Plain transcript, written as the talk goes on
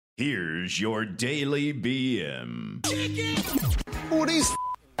Here's your daily BM. Who are these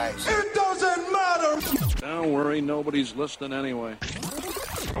guys? It doesn't matter. Don't worry, nobody's listening anyway.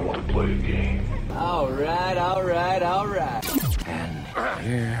 I want to play a game. All right. And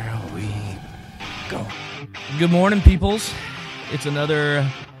here we go. Good morning, peoples. It's another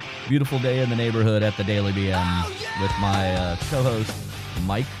beautiful day in the neighborhood at the Daily BM with my co-host,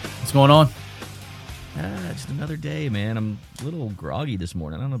 Mike. What's going on? Just another day, man. I'm a little groggy this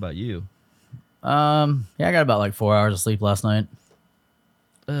morning. I don't know about you. Yeah, I got about like 4 hours of sleep last night.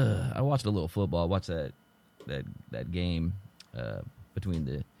 I watched a little football. I watched that game between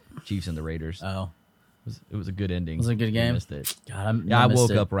the Chiefs and the Raiders. Oh, It was a good ending. Was it a good game? I missed it. God, I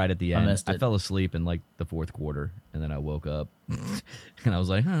woke up right at the end. I missed it. I fell asleep in like the fourth quarter, and then I woke up, and I was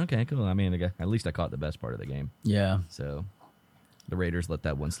like, oh, okay, cool. I mean, at least I caught the best part of the game. Yeah. So the Raiders let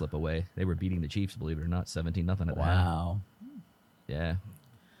that one slip away. They were beating the Chiefs, believe it or not, 17-0 at the half. Wow. Yeah.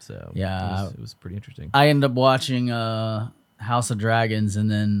 So yeah, it was pretty interesting. I ended up watching House of Dragons and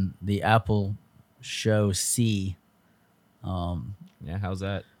then the Apple show C. Yeah, how's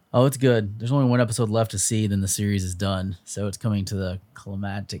that? Oh, it's good. There's only one episode left to see, then the series is done. So it's coming to the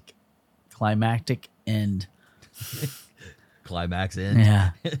climactic end. Climax in. Yeah.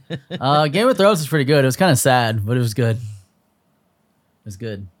 Game of Thrones was pretty good. It was kind of sad, but it was good. It was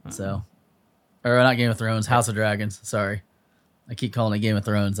good. So, or not Game of Thrones, House of Dragons. Sorry, I keep calling it Game of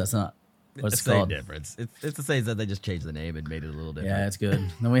Thrones. That's not what it's called. Same difference. It's the same that they just changed the name and made it a little different. Yeah, it's good.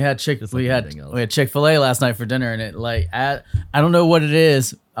 Then we had Just like everything else. we had Chick-fil-A last night for dinner, and it I don't know what it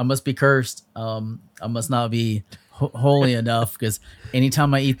is. I must be cursed. I must not be holy enough, because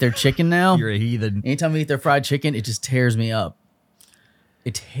anytime I eat their chicken now, You're a heathen. anytime I eat their fried chicken, it just tears me up.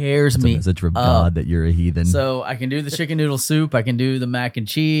 It tears It's me a message from up. God that you're a heathen. So I can do the chicken noodle soup. I can do the mac and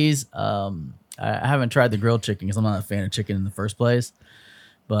cheese. I haven't tried the grilled chicken because I'm not a fan of chicken in the first place.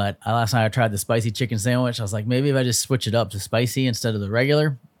 But last night I tried the spicy chicken sandwich. I was like, maybe if I just switch it up to spicy instead of the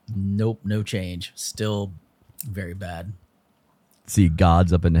regular. Nope, no change. Still very bad. See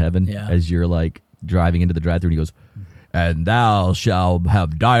God's up in heaven as you're like driving into the drive-thru, and he goes, "And thou shalt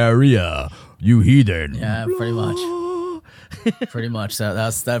have diarrhea, you heathen." Yeah, pretty much. Pretty much.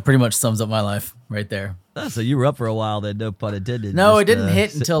 That pretty much sums up my life right there. Oh, so you were up for a while then, no pun intended. No, Just, it didn't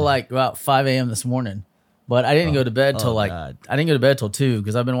hit until like about 5 a.m. this morning. But I didn't go to bed till God. I didn't go to bed till 2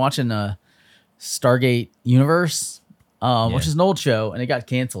 because I've been watching Stargate Universe, which is an old show, and it got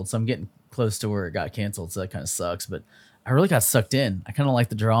canceled. So I'm getting close to where it got canceled. So that kind of sucks. But I really got sucked in. I kind of like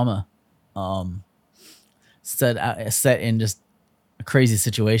the drama. Set in just a crazy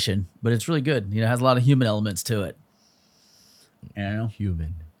situation, but it's really good. You know, it has a lot of human elements to it. You know,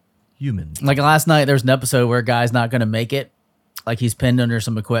 human. like last night, there's an episode where a guy's not going to make it. Like he's pinned under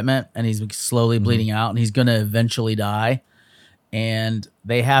some equipment and he's slowly bleeding out and he's going to eventually die. And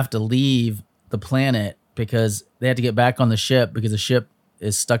they have to leave the planet because they have to get back on the ship because the ship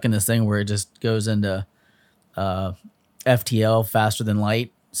is stuck in this thing where it just goes into FTL, faster than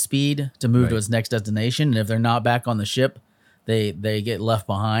light speed, to move to its next destination. And if they're not back on the ship, they get left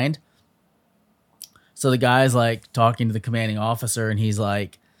behind. So the guy's like talking to the commanding officer and he's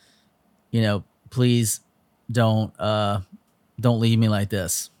like, you know, please don't leave me like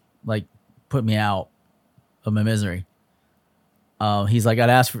this. Like, put me out of my misery. He's like, I'd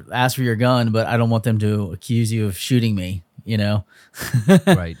ask for your gun, but I don't want them to accuse you of shooting me, you know?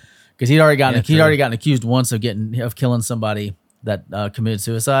 Right. Because he'd already gotten accused once of killing somebody that committed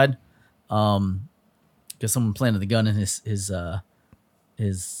suicide. Because someone planted the gun in his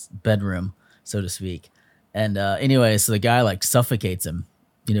bedroom, so to speak. And anyway, so the guy like suffocates him,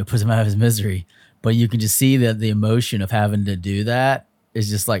 you know, puts him out of his misery. But you can just see that the emotion of having to do that is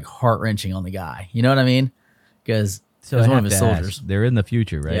just like heart wrenching on the guy. You know what I mean? Because it was one of his soldiers. They're in the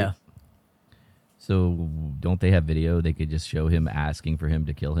future, right? Yeah. So don't they have video? They could just show him asking for him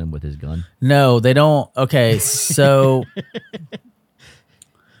to kill him with his gun. No, they don't. Okay, so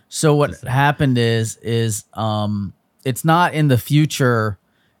what happened is it's not in the future.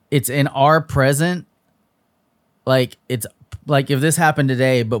 It's in our present. Like it's like if this happened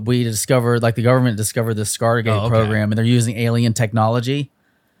today, but we discovered, like the government discovered this Stargate program and they're using alien technology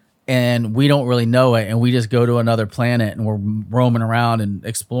and we don't really know it. And we just go to another planet and we're roaming around and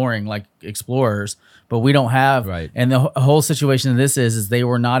exploring like explorers, but we don't have, and the whole situation of this is they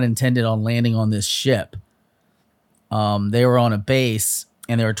were not intended on landing on this ship. They were on a base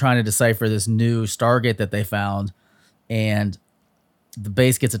and they were trying to decipher this new Stargate that they found, and the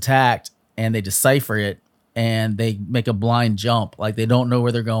base gets attacked and they decipher it. And they make a blind jump. Like they don't know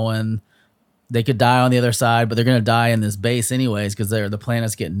where they're going. They could die on the other side, but they're going to die in this base anyways because the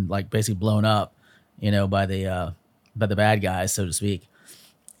planet's getting like basically blown up, you know, by the bad guys, so to speak.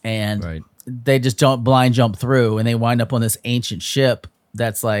 and Right. they just blind jump through, and they wind up on this ancient ship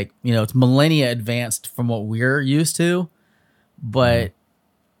that's like, it's millennia advanced from what we're used to, but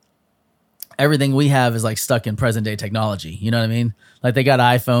everything we have is like stuck in present day technology. You know what I mean? Like they got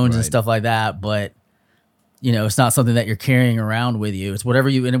iPhones and stuff like that, but it's not something that you're carrying around with you. It's whatever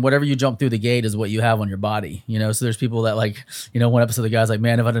you jump through the gate is what you have on your body. So there's people that like, one episode the guy's like,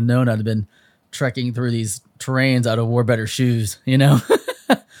 man, if I'd have known I'd have been trekking through these terrains, I'd have wore better shoes,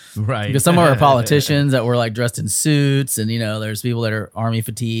 Right. Because some of our politicians that were like dressed in suits, and there's people that are army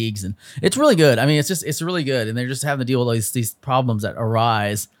fatigues, and it's really good. I mean, it's really good, and they're just having to deal with all these problems that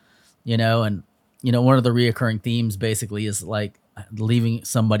arise, and one of the reoccurring themes basically is like leaving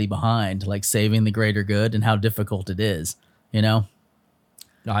somebody behind, like saving the greater good, and how difficult it is. No,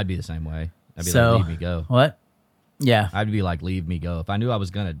 I'd be the same way. I'd be So- like, leave me go. What? Yeah. I'd be like, leave me go. If I knew I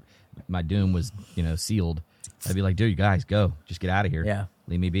was my doom was sealed, I'd be like, dude, you guys go, just get out of here. Yeah.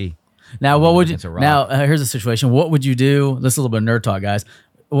 Leave me be. Now, what would you? Against a rock. Now, here's a situation. What would you do? This is a little bit of nerd talk, guys.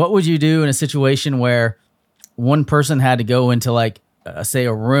 What would you do in a situation where one person had to go into like, say,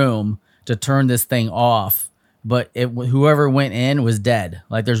 a room to turn this thing off, but whoever went in was dead?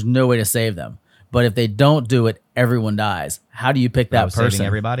 Like, there's no way to save them. But if they don't do it, everyone dies. How do you pick that person? Saving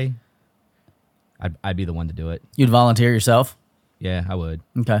everybody. I'd be the one to do it. You'd volunteer yourself? Yeah, I would.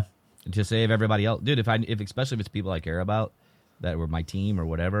 Okay. To save everybody else, dude. Especially if it's people I care about, that were my team or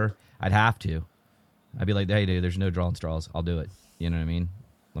whatever, I'd have to. I'd be like, hey, dude, there's no drawing straws. I'll do it. You know what I mean?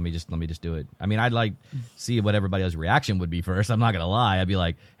 Let me just do it. I mean, I'd like see what everybody else's reaction would be first. I'm not gonna lie. I'd be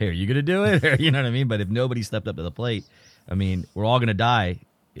like, hey, are you gonna do it? You know what I mean? But if nobody stepped up to the plate, I mean, we're all gonna die.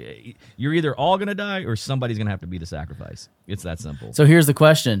 You're either all gonna die or somebody's gonna have to be the sacrifice. It's that simple. So here's the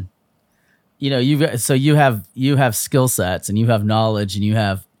question. You have skill sets, and you have knowledge, and you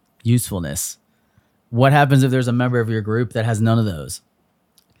have usefulness. What happens if there's a member of your group that has none of those?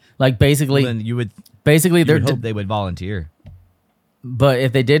 Like basically, Well, then you would they're hope they would volunteer. But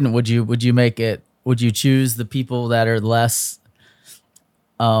if they didn't, would you make it? Would you choose the people that are less?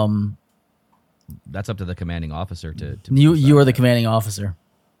 That's up to the commanding officer to You are the decide. commanding officer,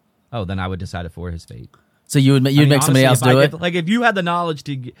 Oh, then I would decide it for his fate. so you'd make somebody honestly, else do it. Like if you had the knowledge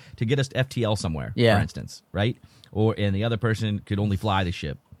to get us to FTL somewhere, Yeah. for instance, right? And the other person could only fly the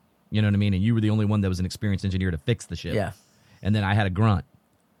ship. You know what I mean? And you were the only one that was an experienced engineer to fix the ship. Yeah. And then I had a grunt.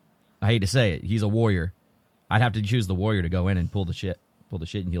 I hate to say it. He's a warrior. I'd have to choose the warrior to go in and pull the shit,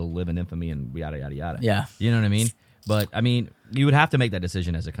 and he'll live in infamy and yada, yada, yada. Yeah. You know what I mean? But, I mean, you would have to make that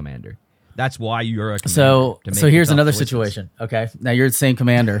decision as a commander. That's why you're a commander. So to make here's tough another choices. situation. Okay, now you're the same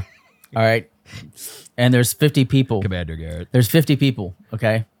commander. All right, and there's 50 people. Commander Garrett. There's 50 people.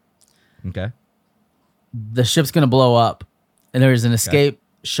 Okay, Okay. the ship's gonna blow up, and there's an escape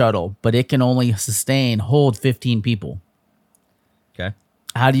shuttle, but it can only hold 15 people. Okay.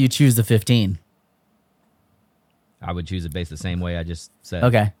 How do you choose the 15? I would choose it based the same way I just said.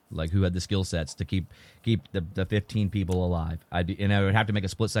 Okay. Like who had the skill sets to keep the 15 people alive. I would have to make a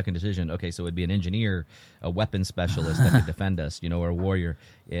split second decision. Okay, so it'd be an engineer, a weapons specialist that could defend us, or a warrior.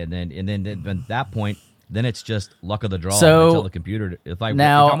 And then at that point, then it's just luck of the draw. So, I tell the computer if I'm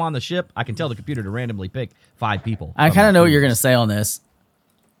on the ship, I can tell the computer to randomly pick 5 people. I kind of know what you're gonna say on this.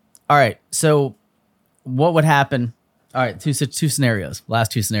 All right, so what would happen? All right, two scenarios.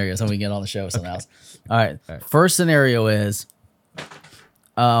 Last 2 scenarios, and we get on the show with something else. All right. First scenario is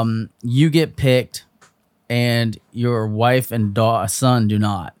you get picked and your wife and son do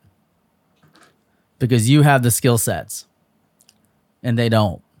not, because you have the skill sets and they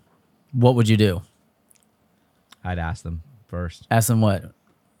don't. What would you do? I'd ask them first, Ask them what?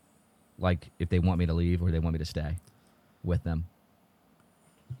 like if they want me to leave or they want me to stay with them.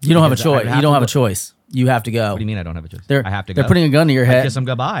 You don't have a Because I'd choice. have You don't to have a look- choice. You have to go. What do you mean I don't have a choice? They're, I have to they're go. putting a gun to your I head. kiss them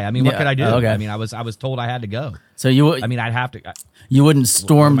goodbye. I mean, what Yeah, could I do? okay. I mean, I was told I had to go. So you I mean, I'd have to. you wouldn't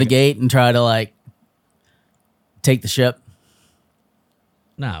storm am I the gate and try to like take the ship.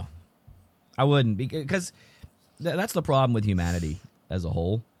 No, I wouldn't, because that's the problem with humanity as a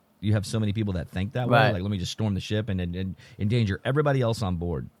whole. You have so many people that think that way. Right. Like, let me just storm the ship and endanger everybody else on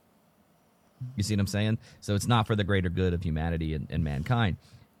board. You see what I'm saying? So it's not for the greater good of humanity and mankind.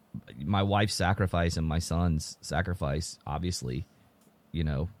 My wife's sacrifice and my son's sacrifice, obviously,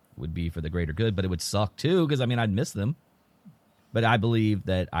 would be for the greater good, but it would suck too, because, I mean, I'd miss them. But I believe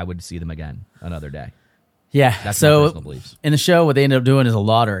that I would see them again another day. Yeah. That's my so personal beliefs. in the show, what they ended up doing is a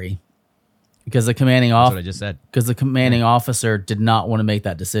lottery, because the commanding That's what I just said. officer did not want to make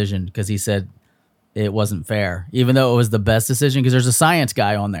that decision, because he said it wasn't fair, even though it was the best decision, because there's a science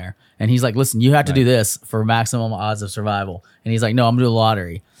guy on there, and he's like, listen, you have to do this for maximum odds of survival. And he's like, no, I'm gonna do a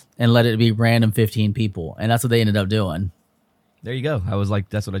lottery and let it be random 15 people. And that's what they ended up doing. There you go. I was like,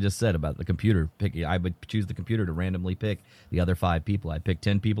 that's what I just said about the computer picking. I would choose the computer to randomly pick the other 5 people. I'd pick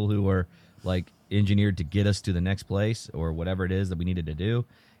 10 people who were like engineered to get us to the next place or whatever it is that we needed to do.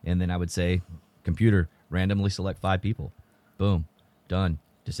 And then I would say, computer, randomly select 5 people. Boom. Done.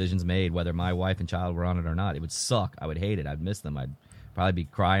 Decisions made, whether my wife and child were on it or not. It would suck. I would hate it. I'd miss them. I'd probably be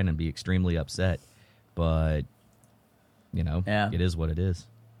crying and be extremely upset. But, it is what it is.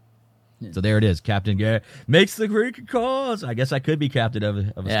 So there it is. Captain Garrett makes the freaking calls. I guess I could be captain of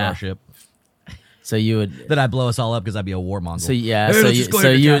a starship. So you would Then I'd blow us all up because I'd be a warmonger. So yeah,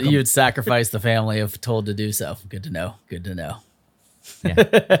 Hey, you would sacrifice the family if told to do so. Good to know. Yeah.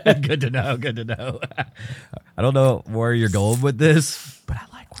 Good to know. Good to know. I don't know where you're going with this, but I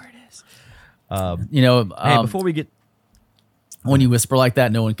like where it is. Hey, before we get when you whisper like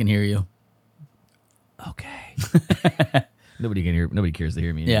that, no one can hear you. okay. Nobody can hear. Nobody cares to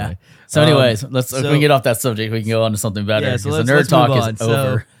hear me. Yeah. Anyway. So, anyways, if we can get off that subject, we can go on to something better. Yeah, so because let's the nerd move talk on. is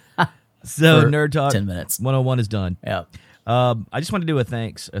over. So for nerd talk 10 minutes. 101 is done. Yeah. I just want to do a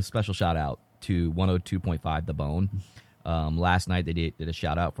special shout out to 102.5 The Bone. Last night they did a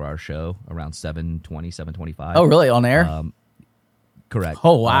shout out for our show around 7:20, 7:25. Oh, really? On air? Correct.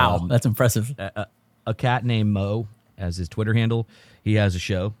 Oh, wow. That's impressive. A cat named Mo as his Twitter handle. He has a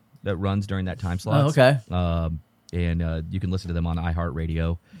show that runs during that time slot. Oh, okay. And you can listen to them on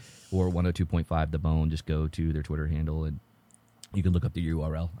iHeartRadio or 102.5 The Bone. Just go to their Twitter handle and you can look up the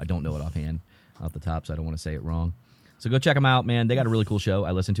URL. I don't know it offhand off the top, so I don't want to say it wrong. So go check them out, man. They got a really cool show.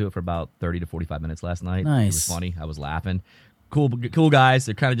 I listened to it for about 30 to 45 minutes last night. Nice. It was funny. I was laughing. Cool guys.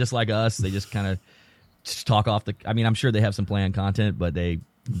 They're kind of just like us. They just kind of talk off the... I mean, I'm sure they have some planned content, but they're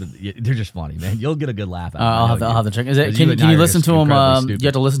just funny, man. You'll get a good laugh out of it. I'll have to check. Can you listen to them? You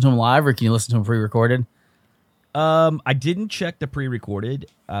have to listen to them live, or can you listen to them pre-recorded? I didn't check the pre-recorded.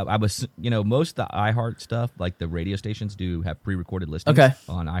 I was, most of the iHeart stuff, like the radio stations, do have pre-recorded listings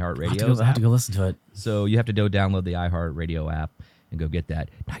on iHeartRadio. I have to go listen to it. So you have to go download the iHeartRadio app and go get that.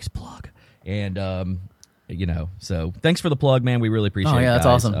 Nice plug. And so thanks for the plug, man. We really appreciate it. Oh yeah, that's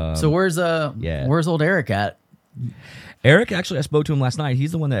guys. awesome. So where's old Eric at? Eric, actually, I spoke to him last night.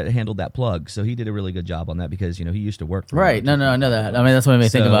 He's the one that handled that plug, so he did a really good job on that because he used to work for right. No, I know that. I mean, that's what made me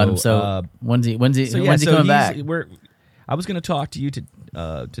think about him. So when's he coming back? I was going to talk to you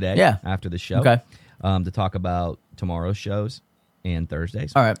today. Yeah. After the show. Okay. To talk about tomorrow's shows and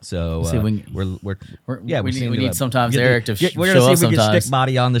Thursdays. All right. So we need sometimes Eric to show up. We're going to see if we get sometimes. Stick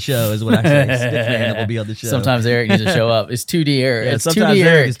Body on the show. Is what I say. Stick Man that will be on the show. Sometimes Eric needs to show up. It's 2D Eric. Yeah, it's sometimes 2D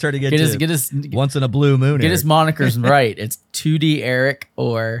Eric is turning into once in a blue moon. Get his monikers right. It's 2D Eric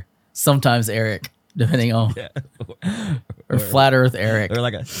or sometimes Eric, depending on or Flat Earth Eric. Or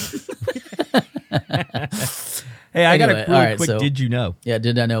like a. Hey, I got a really quick. Did you know? Yeah,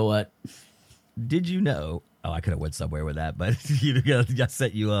 did I know what? Did you know? Oh, I could have went somewhere with that, but I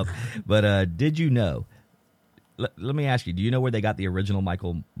set you up. But did you know? Let me ask you. Do you know where they got the original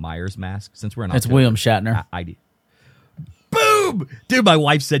Michael Myers mask? Since we're in It's October, William Shatner. I do. Boom, dude! My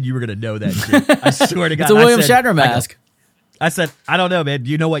wife said you were gonna know that shit. I swear to God, It's a William Shatner mask. I said, I don't know, man.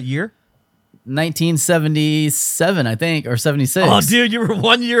 Do you know what year? 1977, I think, or 76. Oh, dude, you were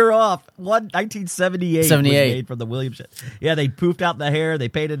 1 year off. 1978 78. was made from the William Shatner. Yeah, they poofed out the hair, they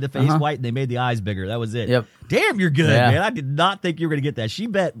painted the face white, and they made the eyes bigger. That was it. Yep. Damn, you're good, man. I did not think you were going to get that. She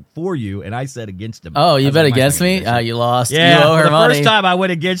bet for you, and I said against him. Oh, you bet against me? You lost. Yeah, you owe her the money. first time I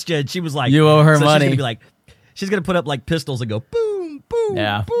went against you, and she was like, you owe her so money. She's going to be like, she's going to put up like pistols and go boom,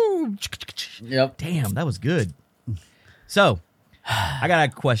 boom, boom. Yep. Damn, that was good. So, I got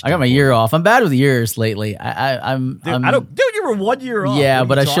a question. I got my year off. I'm bad with years lately. Dude, you were 1 year off. Yeah,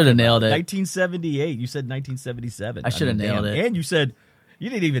 but I should have nailed it. 1978. You said 1977. I should have nailed it. And you said,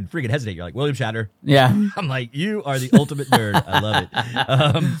 you didn't even freaking hesitate. You're like, William Shatner. Yeah. I'm like, you are the ultimate nerd. I love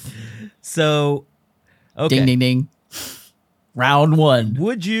it. So, okay. Ding, ding, ding. Round one.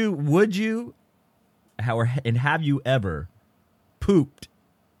 Would you, and have you ever pooped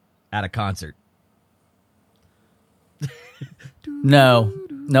at a concert? No,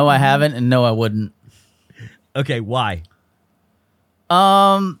 I haven't, and no, I wouldn't. Okay, why?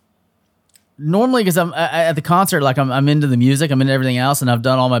 Normally, because I'm at the concert, like I'm into the music, I'm into everything else, and I've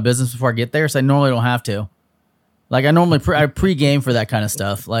done all my business before I get there, so I normally don't have to. Like I normally I pre-game for that kind of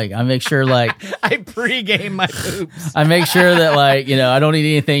stuff. Like I make sure, like I pre-game my poops. I make sure that, like, I don't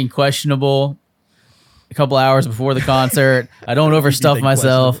eat anything questionable a couple hours before the concert. I don't overstuff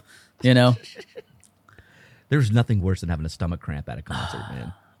myself. There's nothing worse than having a stomach cramp at a concert,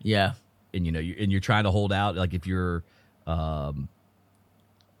 man. Yeah. And you're trying to hold out, like if you're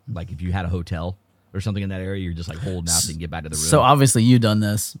like if you had a hotel or something in that area, you're just like holding out to get back to the room. So obviously you've done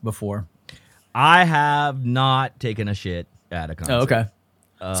this before. I have not taken a shit at a concert. Oh, okay.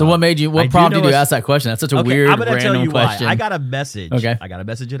 So what made you? I What do prompted know you to a- ask that question? That's such a Okay, weird, I'm gonna tell random you question. why. I got a message. Okay. I got a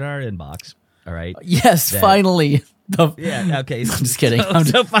message in our inbox. All right. Yes, that- finally. Yeah. Okay. I'm just kidding.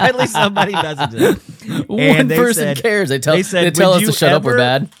 So finally, somebody messaged. One they person said- cares. They tell said, us "Would to you shut up. We're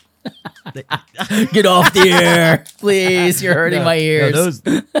ever-" bad. Get off the air, please. You're hurting my ears.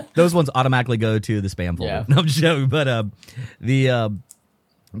 No, those ones automatically go to the spam folder. Yeah. No, I'm joking. But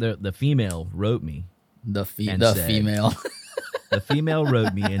the female wrote me. The And said- female. The female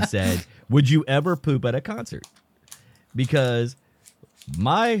wrote me and said, "Would you ever poop at a concert?" Because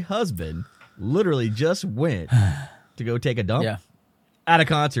my husband literally just went to go take a dump Yeah. at a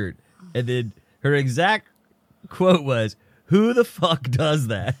concert, and then her exact quote was, "Who the fuck does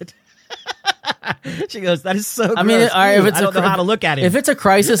that?" She goes, "That is so gross." I mean, all right, if it's I don't know how to look at it. If it's a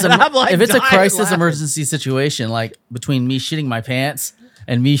crisis, And I'm, like, if it's a dying crisis laughing. emergency situation, like between me shitting my pants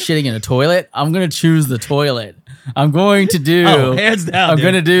and me shitting in a toilet, I'm gonna choose the toilet. I'm going to do. Oh, hands down, I'm dude.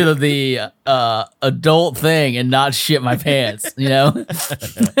 gonna do the adult thing and not shit my pants. You know,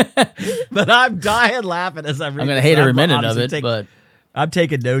 But I'm dying laughing as I'm reading. I'm gonna this. hate every I'm minute of obviously it, but I'm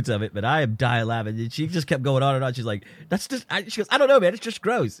taking notes of it, but I am dying laughing. And she just kept going on and on. She's like, "That's just." She goes, "I don't know, man. It's just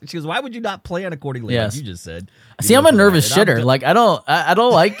gross." She goes, "Why would you not plan accordingly?" Yes. Like you just said. You see, know, I'm a for that. nervous And I'm shitter. just- Like I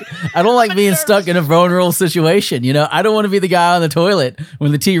don't like being stuck in a vulnerable situation. You know, I don't want to be the guy on the toilet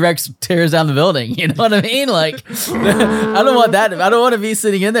when the T-Rex tears down the building. You know what I mean? Like, I don't want that. I don't want to be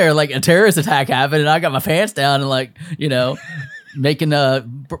sitting in there like a terrorist attack happened and I got my pants down and like, you know, making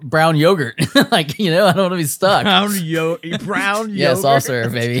brown yogurt. Like, you know, I don't want to be stuck. brown yogurt. Yeah, soft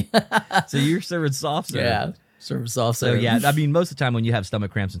serve, baby. So you're serving soft serve. Yeah, serve soft So serve. yeah, I mean, most of the time when you have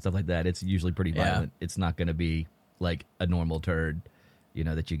stomach cramps and stuff like that, it's usually pretty Yeah. violent. It's not going to be like a normal turd, you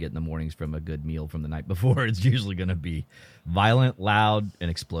know, that you get in the mornings from a good meal from the night before. It's usually going to be violent, loud,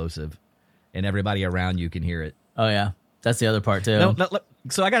 and explosive, and everybody around you can hear it. Oh yeah, that's the other part too.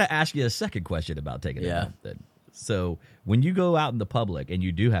 So I got to ask you a second question about taking a Yeah. dump. Then, so when you go out in the public and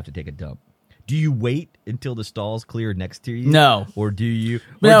you do have to take a dump, do you wait until the stall's clear next to you? No. or do you? Or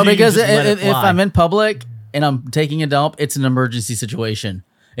No, do you because just let it if fly? I'm in public and I'm taking a dump, it's an emergency situation.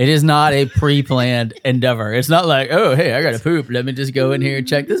 It is not a pre-planned endeavor. It's not like, oh, hey, I got to poop. Let me just go in here and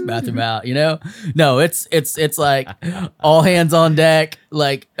check this bathroom out. You know, no, it's like all hands on deck.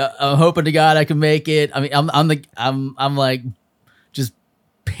 Like I'm hoping to God I can make it. I mean, I'm like just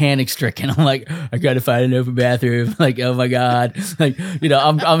panic stricken. I'm like, I got to find an open bathroom. Like, oh my God. Like, you know,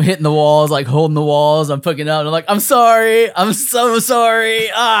 I'm hitting the walls, like holding the walls. I'm picking up and I'm like, I'm sorry. I'm so sorry.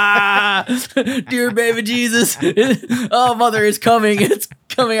 Ah, dear baby Jesus. Oh, mother is coming. It's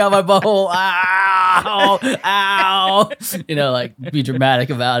coming out my butthole. Ow, ow. You know, like be dramatic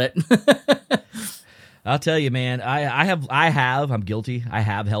about it. I'll tell you, man. I'm guilty. I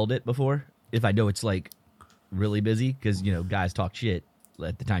have held it before. If I know it's like really busy, because you know, guys talk shit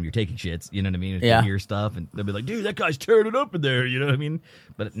at the time you're taking shits. You know what I mean? If Yeah. they hear stuff and they'll be like, "Dude, that guy's tearing it up in there." You know what I mean?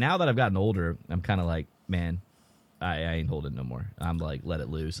 But now that I've gotten older, I'm kind of like, man, I ain't holding no more. I'm like, let it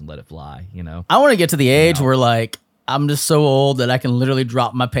loose and let it fly. You know? I want to get to the age where like I'm just so old that I can literally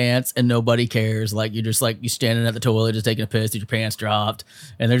drop my pants and nobody cares. Like you're just like you standing at the toilet just taking a piss, your pants dropped,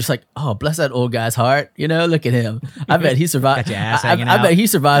 and they're just like, oh, bless that old guy's heart. You know, look at him. I bet he survived. Got your ass I hanging bet out. he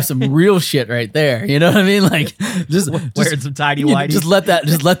survived some real shit right there. You know what I mean? Like just Wearing some tidy you know, whities. just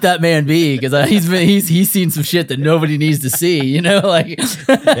let that man be because he's seen some shit that nobody needs to see. You know, like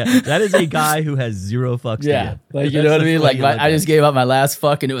Yeah, that is a guy who has zero fucks. yeah, to give. like you That's know what I the mean. way Like you look I at just it. gave out my last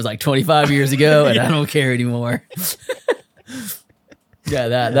fuck and it was like 25 years ago, and I don't care anymore.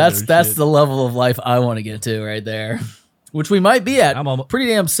 Yeah, that's shit. the level of life I want to get to right there, which we might be at I'm almo- pretty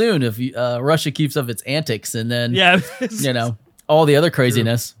damn soon if Russia keeps up its antics and then Yeah, you know all the other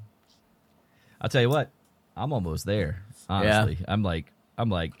craziness. I'll tell you what, I'm almost there. Honestly,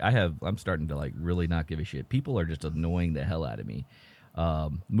 I'm starting to like really not give a shit. People are just annoying the hell out of me.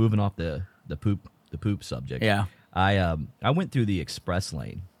 Moving off the poop subject. Yeah. I went through the express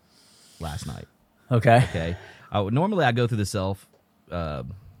lane last night. Okay. Okay. Normally I go through the self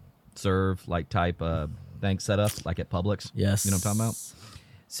serve like type thing set up like at Publix. Yes. You know what I'm talking about?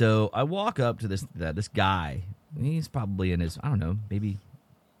 So I walk up to this guy. He's probably in his, I don't know, maybe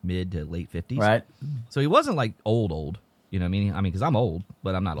mid to late 50s. Right. So he wasn't like old. You know what I mean? Because I'm old,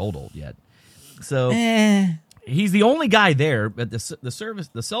 but I'm not old yet. So he's the only guy there. But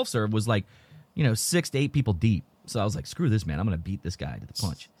the self serve was like, 6 to 8 people deep. So I was like, screw this, man. I'm going to beat this guy to the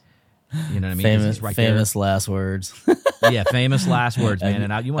punch. You know what I mean? 'Cause he's right Famous last words. there. Yeah, famous last words, man.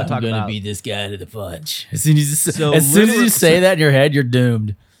 And you want to talk I'm gonna about? beat this guy to the punch. As soon as you So say literally- that in your head, you're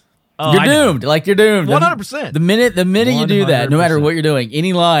doomed. Oh, you're I know. doomed. Like you're doomed. 100%. The minute you do that, no matter 100%. what you're doing,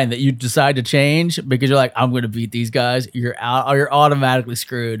 any line that you decide to change because you're like, I'm going to beat these guys, you're out. Or you're automatically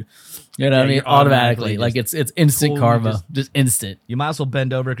screwed. You know what I mean? you're Automatically. automatically Like it's instant totally karma. Just instant. You might as well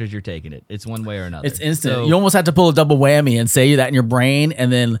bend over because you're taking it. It's one way or another. It's instant. So- You almost have to pull a double whammy and say that in your brain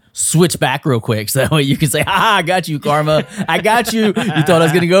and then switch back real quick. So that way you can say, ha, I got you, karma. I got you. You thought I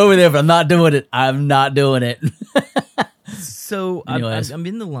was going to go over there, but I'm not doing it. I'm not doing it. So I'm Anyways.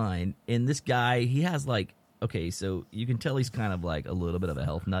 in the line, and this guy, he has like, okay, so you can tell he's kind of like a little bit of a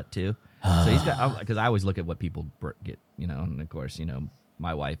health nut too. So he's got, because I always look at what people get, and of course,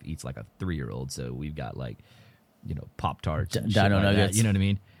 my wife eats like a 3-year-old, so we've got like, Pop-Tarts and shit Dino like that, Nuggets. you know what I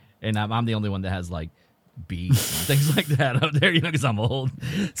mean? And I'm the only one that has like beef and things like that up there, because I'm old.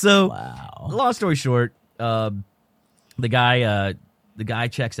 So, Wow. long story short, the guy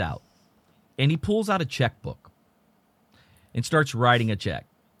checks out, and he pulls out a checkbook and starts writing a check.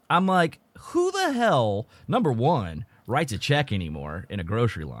 I'm like, who the hell, number one, writes a check anymore in a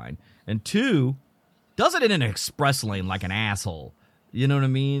grocery line? And two, does it in an express lane like an asshole? You know what I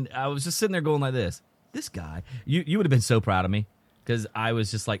mean? I was just sitting there going like this. This guy, you would have been so proud of me, because I was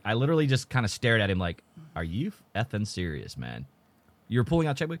just like, I literally just kind of stared at him like, are you effing serious, man? You're pulling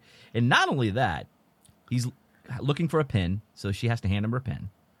out checkbook? And not only that, he's looking for a pen, so she has to hand him her pen.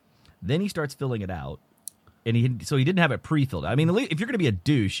 Then he starts filling it out. And he didn't have it pre-filled out. I mean, if you're going to be a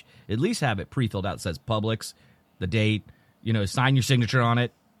douche, at least have it pre-filled out. It says Publix, the date, sign your signature on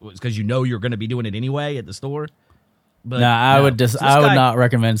it, because you're going to be doing it anyway at the store. But I no. would So this I would guy- not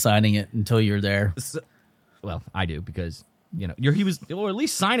recommend signing it until you're there. Well, I do, because or at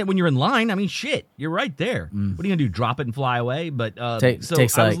least sign it when you're in line. I mean, shit, you're right there. What are you gonna do? Drop it and fly away? But Takes I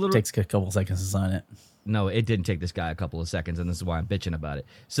was literally- takes a couple seconds to sign it. No, it didn't take this guy a couple of seconds, and this is why I'm bitching about it.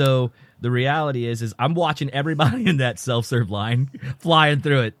 So the reality is I'm watching everybody in that self-serve line flying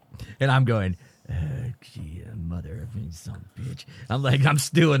through it, and I'm going, gee, mother of some bitch. I'm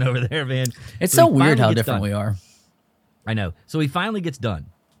stewing over there, man. It's so he weird finally how gets different done. we are. I know. So he finally gets done,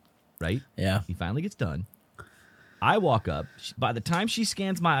 right? Yeah. He finally gets done. I walk up. By the time she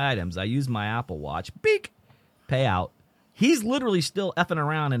scans my items, I use my Apple Watch. Beep. Pay out. He's literally still effing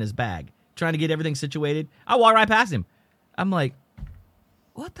around in his bag, trying to get everything situated. I walk right past him. I'm like,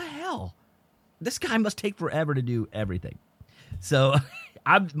 what the hell? This guy must take forever to do everything. So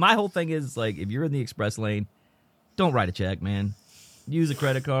my whole thing is, like, if you're in the express lane, don't write a check, man. Use a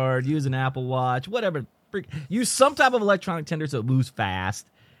credit card, use an Apple Watch, whatever. Use some type of electronic tender so it moves fast.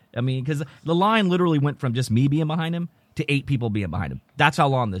 I mean, because the line literally went from just me being behind him to 8 people being behind him. That's how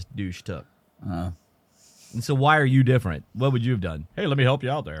long this douche took. And so why are you different? What would you have done? Hey, let me help you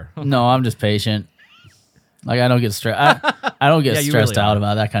out there. No, I'm just patient. Like I don't get stressed. I don't get Yeah, you stressed really out are.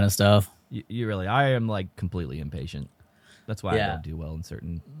 about that kind of stuff. You really, I am like completely impatient. That's why I Yeah. don't do well in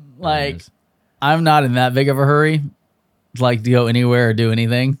certain Like arenas. I'm not in that big of a hurry, like to go anywhere or do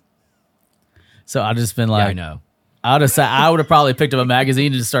anything. So I've just been Yeah, like, I know. I would have probably picked up a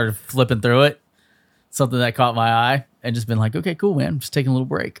magazine and just started flipping through it, something that caught my eye, and just been like, okay, cool, man, I'm just taking a little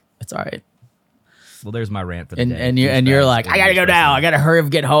break. It's all right. Well, there's my rant for the And day. you're Douchebags like, in I the gotta go express now. lane. I gotta hurry up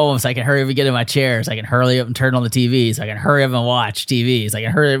and get home so I can hurry up and get in my chair, so I can hurry up and turn on the TV, so I can hurry up and watch TV, so I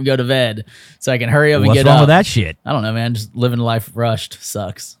can hurry up and go to bed, so I can hurry up and What's get wrong up. with that shit? I don't know, man. Just living life rushed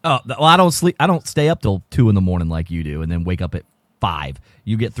sucks. Oh, well, I don't sleep. I don't stay up till 2 a.m. like you do, and then wake up at 5.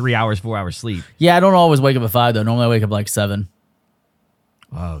 You get 3 hours, 4 hours sleep. Yeah, I don't always wake up at 5 though. Normally I wake up like 7.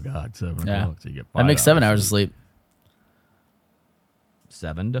 Oh God, 7 Yeah, o'clock. So you get I 5 make 7 hours of sleep.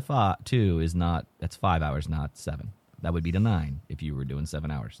 7 to 2 is not. That's 5 hours, not 7. That would be to 9 if you were doing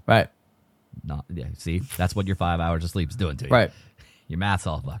 7 hours. Right, Not. Yeah. See, that's what your 5 hours of sleep is doing to you. right. Your math's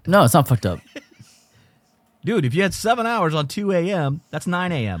all fucked up. No, it's not fucked up. Dude, if you had 7 hours on 2 a.m., that's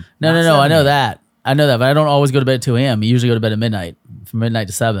 9 a.m. No, not no, no. I 7 know a.m. that. I know that, but I don't always go to bed at 2 a.m. I usually go to bed at midnight, from midnight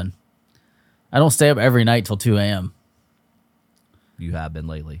to 7. I don't stay up every night till 2 a.m. You have been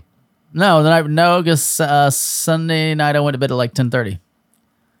lately. No, because Sunday night I went to bed at like 10:30.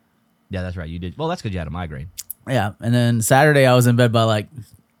 Yeah, that's right. You did. Well, that's because you had a migraine. Yeah, and then Saturday I was in bed by like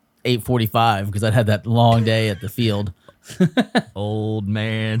 8:45 because I'd had that long day at the field. Old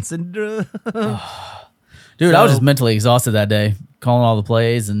man syndrome. Dude, I was So- just mentally exhausted that day, calling all the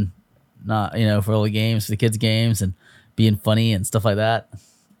plays and not, for all the games, for the kids' games, and being funny and stuff like that.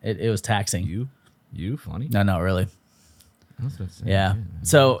 It was taxing. You funny? No, not really. I was gonna say, Yeah.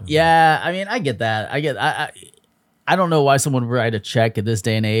 So yeah, I mean, I get that. I don't know why someone would write a check at this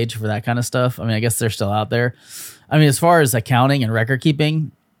day and age for that kind of stuff. I mean, I guess they're still out there. I mean, as far as accounting and record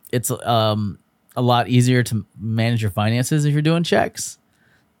keeping, it's a lot easier to manage your finances if you're doing checks,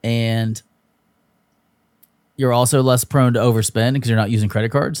 and you're also less prone to overspend because you're not using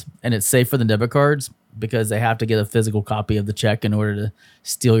credit cards, and it's safer than debit cards because they have to get a physical copy of the check in order to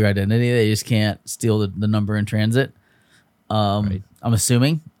steal your identity. They just can't steal the number in transit. Right. I'm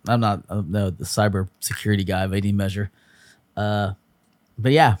assuming. I'm not the cyber security guy by any measure. But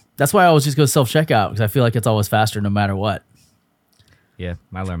yeah, that's why I always just go self-checkout because I feel like it's always faster no matter what. Yeah,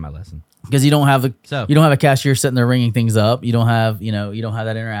 I learned my lesson. Because you don't have So- you don't have a cashier sitting there ringing things up. You don't have you don't have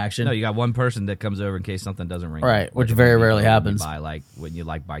that interaction. No, you got one person that comes over in case something doesn't ring. Right, Like which if very you rarely go and happens. You buy when you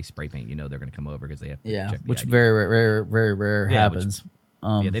buy spray paint, they're going to come over because they have to Yeah, check the which ID. very rare Yeah, happens.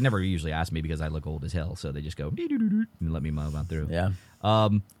 Yeah, they never usually ask me because I look old as hell, so they just go and let me move on through. Yeah.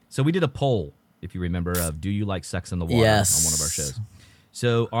 So we did a poll, if you remember, of do you like sex in the water Yes. on one of our shows.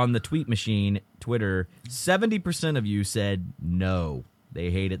 So on the tweet machine, Twitter, 70% of you said no. They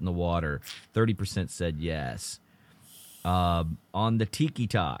hate it in the water. 30% said yes. On the Tiki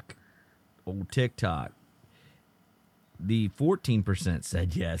Talk, old TikTok, the 14%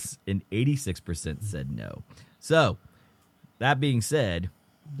 said yes, and 86% said no. So, that being said,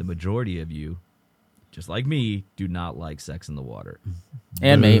 the majority of you, just like me, do not like sex in the water.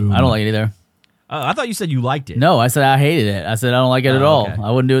 And me, I don't like it either. I thought you said you liked it. No, I said I hated it. I said I don't like it at Oh, all. okay. I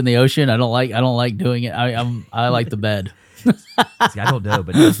wouldn't do it in the ocean. I don't like doing it. I like the bed. See, I don't know,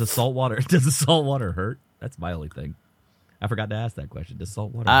 but does the salt water hurt? That's my only thing. I forgot to ask that question. Does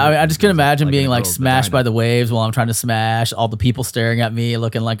salt water hurt? I just can imagine in being a like girl's smashed by vagina? the waves while I'm trying to smash. All the people staring at me,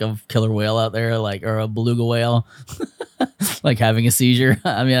 looking like a killer whale out there, or a beluga whale, like having a seizure.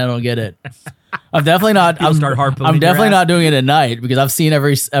 I mean, I don't get it. I'm definitely not. People start harpooning I'm your definitely ass. not doing it at night because I've seen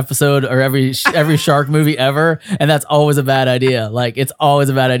every episode or every shark movie ever, and that's always a bad idea. Like it's always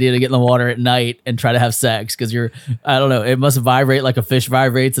a bad idea to get in the water at night and try to have sex because I don't know, it must vibrate like a fish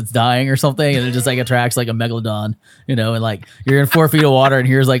vibrates. It's dying or something, and it just like attracts like a megalodon, and like you're in 4 feet of water, and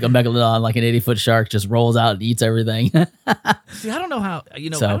here's like a megalodon, like an 80-foot shark, just rolls out and eats everything. See, I don't know how.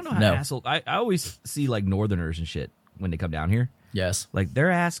 So, I don't know how no. asshole. I always see like Northerners and shit when they come down here. Yes. Like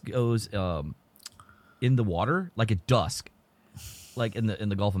their ass goes in the water like at dusk, like in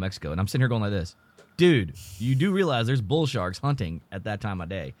the Gulf of Mexico, and I'm sitting here going like this, dude. You do realize there's bull sharks hunting at that time of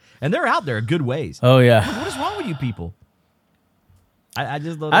day, and they're out there a good ways. Oh yeah. What is wrong with you people? I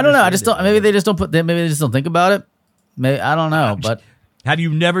just don't. I don't know. I just understand don't. it. Maybe they just don't put. Maybe they just don't think about it. Maybe I don't know. But Have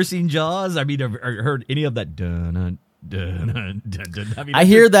you never seen Jaws? I mean, or heard any of that? Dun, dun, dun, dun, dun. I mean, I it's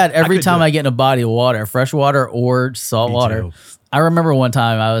hear just- that every could time do it. I get in a body of water, fresh water or salt Me water. too. I remember one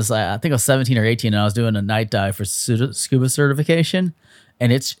time I think I was 17 or 18 and I was doing a night dive for scuba certification.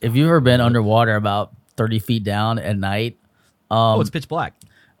 And if you've ever been underwater about 30 feet down at night, Oh, it's pitch black.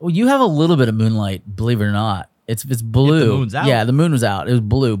 well, you have a little bit of moonlight, believe it or not. It's blue. moon's out. Yeah, the moon was out. It was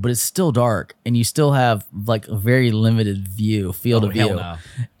blue, but it's still dark, and you still have like a very limited field of hell view. no.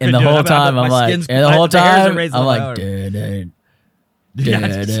 And the Dude, whole time my I'm like, skin's- and the my whole hairs are time raised I'm on my like, arm. dun, Yeah,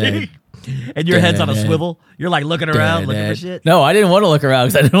 dun, dun, and your head's on a Dun, swivel. You're like looking around, looking for dun. shit. No, I didn't want to look around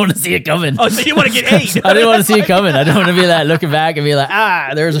because I didn't want to see it coming. Oh, so you want to get ate? I didn't want to see it coming. I didn't want to be like looking back and be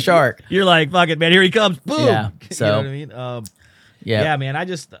like, there's a shark. You're like, fuck it, man. Here he comes. Boom. Yeah, you so- know what I mean? Yeah, Yeah, man.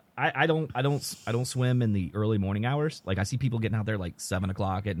 I don't swim in the early morning hours. Like I see people getting out there like 7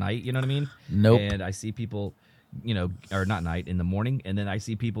 o'clock at night. You know what I mean? Nope. And I see people, or not night, in the morning, and then I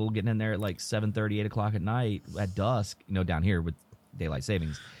see people getting in there at like 7:30, 8 o'clock at night at dusk. Down here with daylight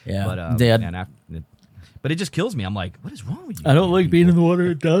savings. Yeah. But Dad- and but it just kills me. I'm like, what is wrong with you? I don't like being in people? the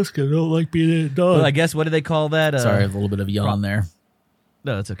water at dusk. I don't like being in the dark. Well, I guess what do they call that? Sorry, I have a little bit of yawn there.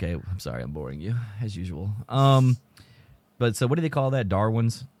 No, it's okay. I'm sorry, I'm boring you as usual. But so what do they call that?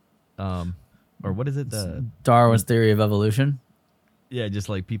 Darwin's, or what is it? Darwin's theory of evolution, Yeah, just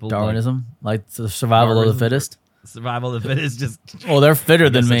like people. Darwinism, like the survival of the Darwinism. fittest. Survival of the fittest. Just Well, they're fitter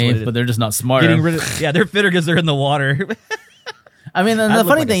than guess that's what it me, is. but they're just not smarter. getting rid of. Yeah, they're fitter because they're in the water. I mean, and I the look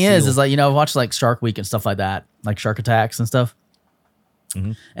funny like a thing is seal. like, I've watched like Shark Week and stuff like that, like Shark Attacks and stuff.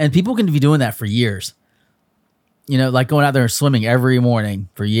 Mm-hmm. And people can be doing that for years. Like going out there and swimming every morning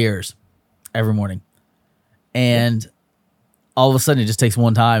for years, every morning. And all of a sudden it just takes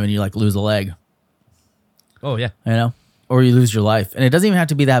one time and you like lose a leg, Oh yeah. or you lose your life. And it doesn't even have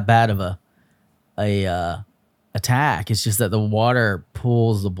to be that bad of a attack. It's just that the water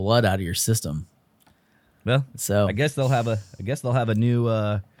pulls the blood out of your system. Well, So I guess they'll have a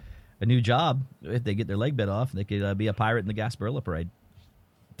new job if they get their leg bit off. They could be a pirate in the Gasparilla parade.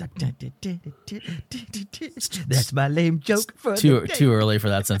 That's my lame joke. For the day. too early for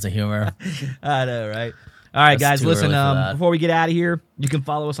that sense of humor. I know, right? All right, That's guys, too listen, early for that. before we get out of here, you can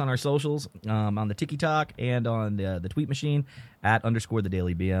follow us on our socials, on the Tiki Talk and on the tweet machine at _ the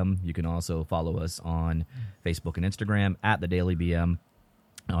Daily BM. You can also follow us on Facebook and Instagram at the Daily BM.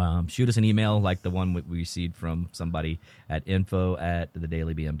 Shoot us an email like the one we received from somebody at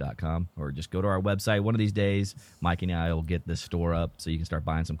info@thedailybm.com, or just go to our website. One of these days, Mike and I will get this store up so you can start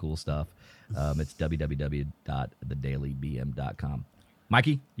buying some cool stuff. It's www.thedailybm.com.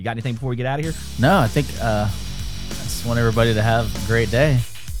 Mikey, you got anything before we get out of here? No, I think I just want everybody to have a great day.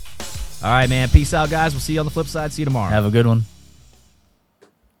 All right, man. Peace out, guys. We'll see you on the flip side. See you tomorrow. Have a good one.